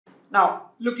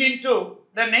Now, look into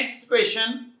the next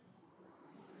question.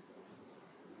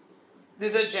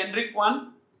 This is a generic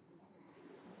one.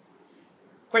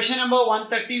 Question number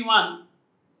 131.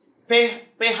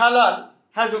 Pehalal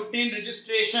has obtained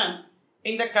registration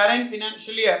in the current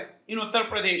financial year in Uttar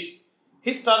Pradesh.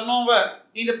 His turnover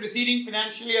in the preceding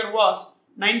financial year was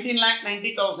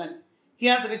 19,90,000. He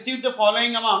has received the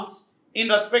following amounts in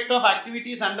respect of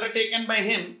activities undertaken by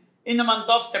him in the month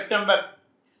of September.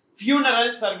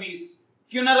 Funeral service,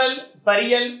 funeral,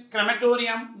 burial,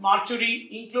 crematorium, mortuary,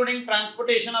 including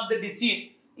transportation of the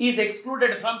deceased, is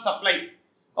excluded from supply.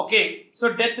 Okay,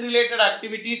 so death related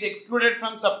activities excluded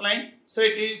from supply, so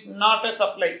it is not a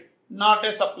supply, not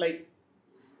a supply.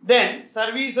 Then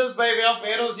services by way of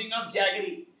warehousing of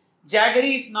jaggery.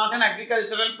 Jaggery is not an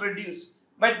agricultural produce,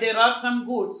 but there are some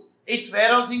goods, its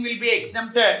warehousing will be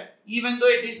exempted even though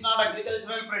it is not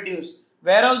agricultural produce.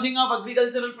 Warehousing of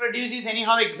agricultural produce is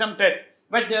anyhow exempted,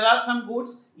 but there are some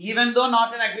goods even though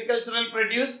not an agricultural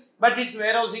produce, but its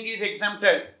warehousing is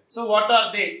exempted. So what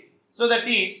are they? So that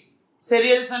is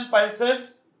cereals and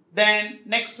pulses. Then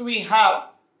next we have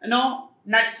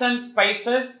nuts and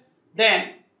spices.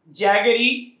 Then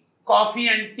jaggery, coffee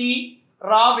and tea,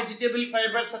 raw vegetable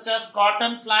fibers such as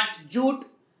cotton, flax, jute,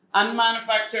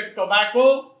 unmanufactured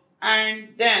tobacco, and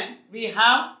then we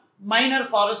have minor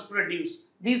forest produce.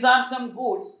 These are some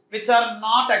goods which are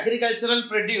not agricultural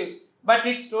produce, but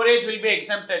its storage will be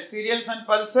exempted. Cereals and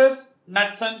pulses,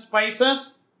 nuts and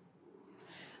spices,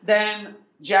 then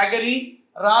jaggery,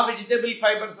 raw vegetable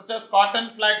fibers such as cotton,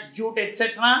 flax, jute,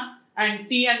 etc. and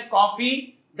tea and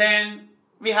coffee. Then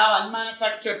we have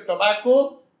unmanufactured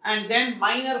tobacco, and then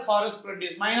minor forest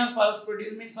produce. Minor forest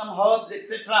produce means some herbs,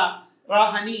 etc.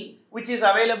 Raw honey which is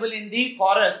available in the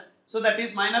forest. So that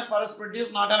is minor forest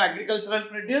produce, not an agricultural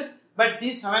produce. But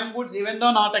these 7 goods, even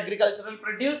though not agricultural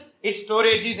produce, its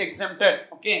storage is exempted.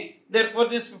 Okay. Therefore,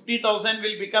 this 50,000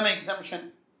 will become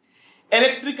exemption.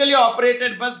 Electrically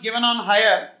operated bus given on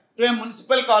hire to a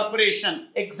municipal corporation,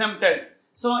 exempted.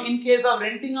 So, in case of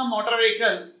renting of motor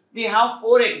vehicles, we have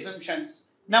 4 exemptions.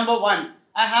 Number 1,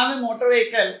 I have a motor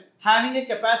vehicle having a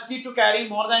capacity to carry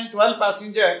more than 12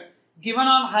 passengers given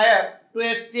on hire to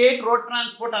a state road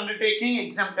transport undertaking,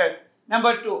 exempted.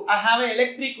 Number 2, I have an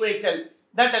electric vehicle.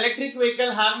 That electric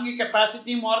vehicle having a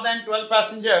capacity more than 12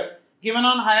 passengers given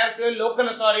on hire to a local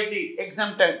authority,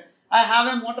 exempted. I have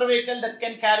a motor vehicle that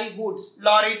can carry goods,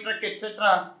 lorry, truck,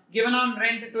 etc. given on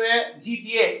rent to a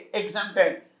GTA,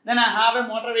 exempted. Then I have a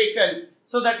motor vehicle,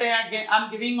 so that I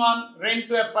am giving on rent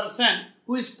to a person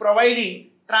who is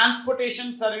providing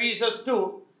transportation services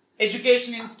to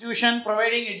education institution,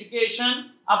 providing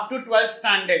education up to 12th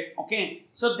standard. Okay,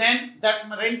 so then that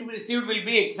rent received will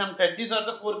be exempted. These are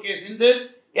the 4 cases. In this,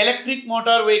 electric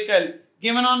motor vehicle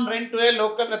given on rent to a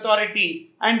local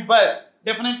authority and bus,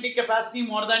 definitely capacity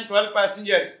more than 12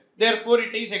 passengers. Therefore,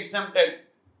 it is exempted.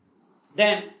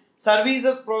 Then,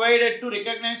 services provided to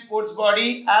recognized sports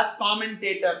body as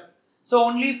commentator. So,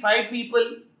 only 5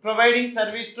 people providing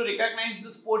service to recognized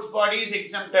sports body is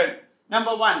exempted.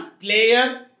 Number 1,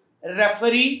 player,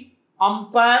 referee,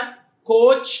 umpire,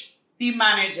 coach, team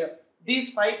manager.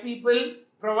 These 5 people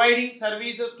providing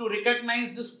services to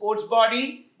recognized sports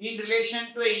body in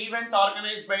relation to an event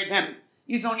organized by them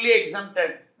is only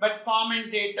exempted. But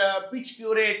commentator, pitch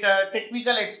curator,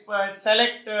 technical experts,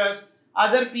 selectors,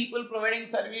 other people providing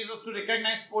services to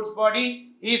recognized sports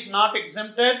body is not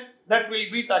exempted. That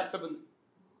will be taxable.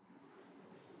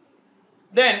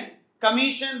 Then,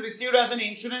 commission received as an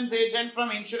insurance agent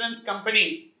from insurance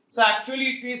company. So, actually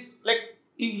it is like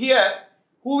here,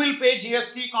 who will pay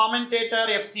GST? Commentator,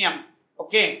 FCM.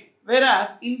 Okay.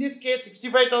 Whereas, in this case,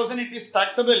 65,000 it is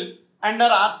taxable under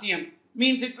RCM.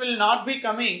 Means it will not be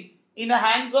coming in the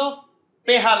hands of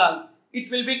Pehalal. It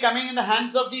will be coming in the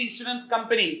hands of the insurance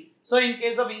company. So, in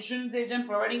case of insurance agent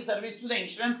providing service to the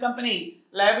insurance company,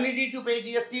 liability to pay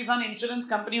GST is on insurance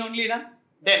company only.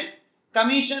 Then,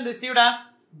 commission received as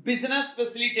business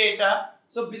facilitator.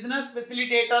 So, business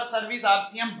facilitator service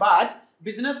RCM, but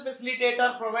business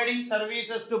facilitator providing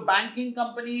services to banking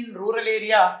company in rural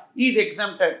area is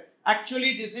exempted.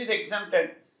 Actually, this is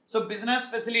exempted. So, business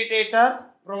facilitator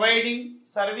providing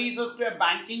services to a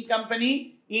banking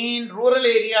company in rural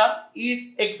area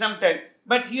is exempted.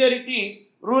 But here it is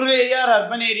rural area or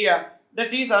urban area.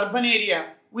 That is urban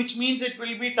area, which means it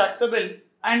will be taxable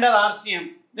under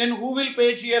RCM. Then who will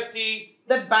pay GST?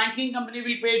 That banking company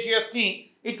will pay GST.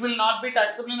 It will not be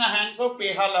taxable in the hands of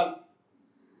Pehalal.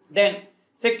 Then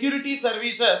security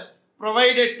services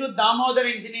provided to Damodar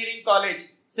Engineering College.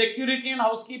 Security and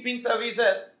housekeeping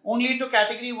services only to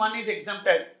category 1 is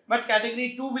exempted. But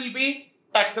category 2 will be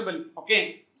taxable.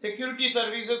 Okay. security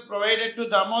services provided to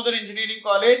Damodar Engineering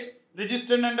College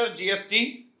registered under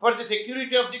GST for the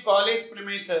security of the college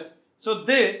premises. So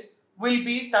this will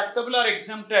be taxable or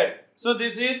exempted. So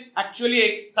this is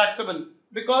actually taxable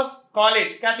because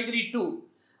college category 2.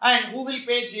 And who will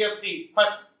pay GST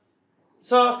first?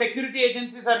 So security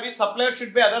agency service supplier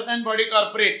should be other than body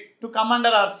corporate to come under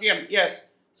RCM. Yes.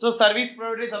 So service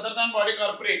provider is other than body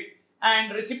corporate.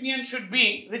 And recipient should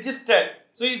be registered.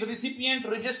 So is recipient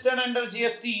registered under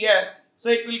GST? Yes. So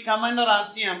it will come under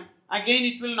RCM. Again,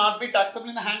 it will not be taxable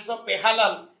in the hands of pay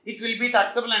halal. It will be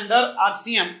taxable under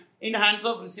RCM in the hands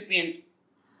of recipient.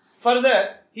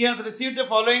 Further, he has received the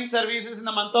following services in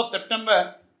the month of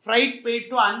September. Freight paid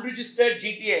to unregistered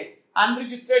GTA.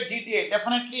 Unregistered GTA,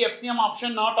 definitely FCM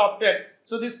option not opted.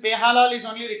 So this pay halal is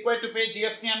only required to pay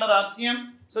GST under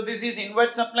RCM. So this is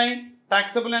inward supply,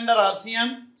 taxable under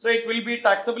RCM. So it will be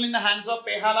taxable in the hands of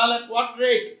pay halal at what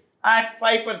rate? At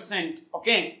 5%.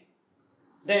 Okay.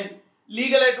 Then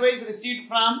legal advice received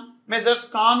from Messrs.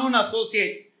 Kanun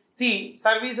Associates. See,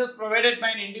 services provided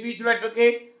by an individual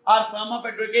advocate or firm of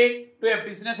advocate to a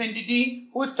business entity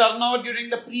whose turnover during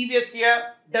the previous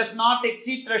year does not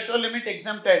exceed threshold limit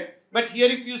exempted. But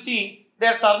here if you see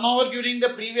their turnover during the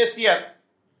previous year,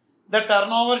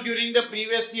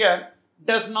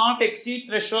 does not exceed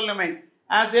threshold limit.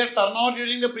 As their turnover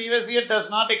during the previous year does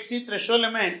not exceed threshold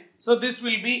limit, so this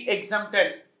will be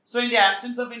exempted. So in the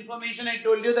absence of information, I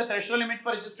told you the threshold limit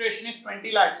for registration is 20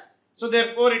 lakhs. So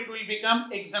therefore it will become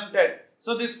exempted.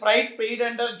 So this freight paid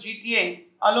under GTA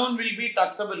alone will be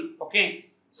taxable. Okay.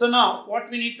 So now what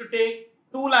we need to take?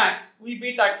 2 lakhs will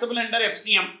be taxable under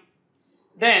FCM.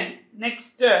 Then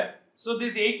next, so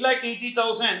this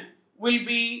 8,80,000 will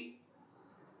be,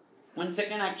 one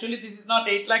second, actually this is not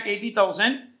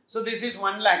 8,80,000. So this is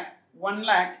 1 lakh, 1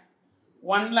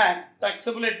 lakh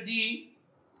taxable at the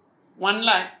 1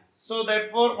 lakh. So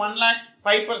therefore 1 lakh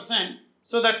 5%.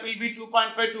 So that will be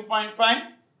 2.5, 2.5.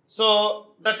 So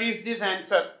that is this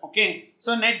answer. Okay.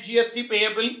 So net GST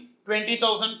payable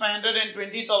 20,500 and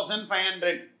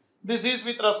 20,500. This is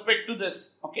with respect to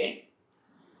this. Okay.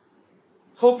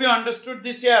 Hope you understood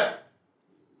this here.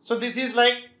 So this is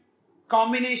like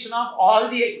combination of all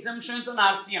the exemptions on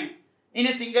RCM in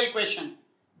a single question.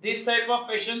 This type of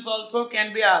questions also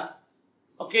can be asked.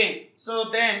 Okay. So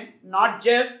then not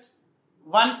just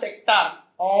one sector,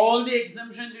 all the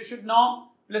exemptions you should know,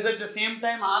 plus at the same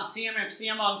time RCM,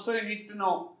 FCM also you need to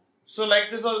know. So like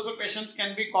this also questions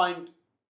can be coined.